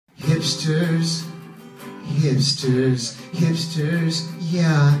hipsters, hipsters, hipsters,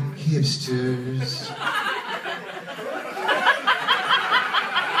 yeah, hipsters.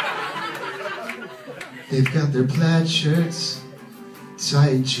 They've got their plaid shirts,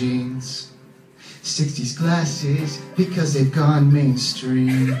 tight jeans, 60s glasses because they've gone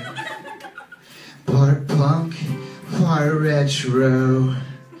mainstream. Part punk, part retro,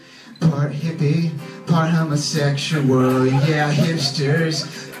 part hippie, part homosexual, yeah,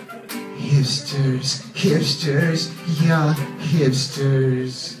 hipsters, hipsters, hipsters, yeah,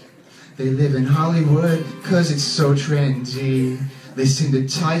 hipsters. They live in Hollywood 'cause it's so trendy. Listen to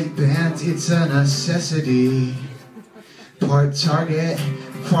tight bands, it's a necessity. Part Target,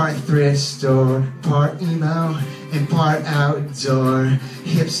 part thrift store, part emo, and part outdoor.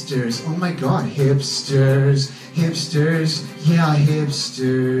 Hipsters, oh my god, hipsters, hipsters, yeah,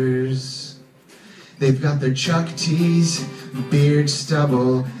 hipsters. They've got their Chuck tees, beard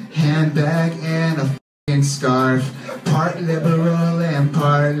stubble, handbag, and a f***ing scarf. Part liberal and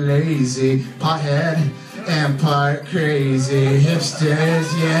part lazy, pothead and part crazy. Hipsters,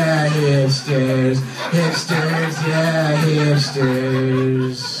 yeah, hipsters, hipsters, yeah,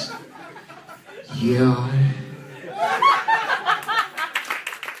 hipsters. Yeah.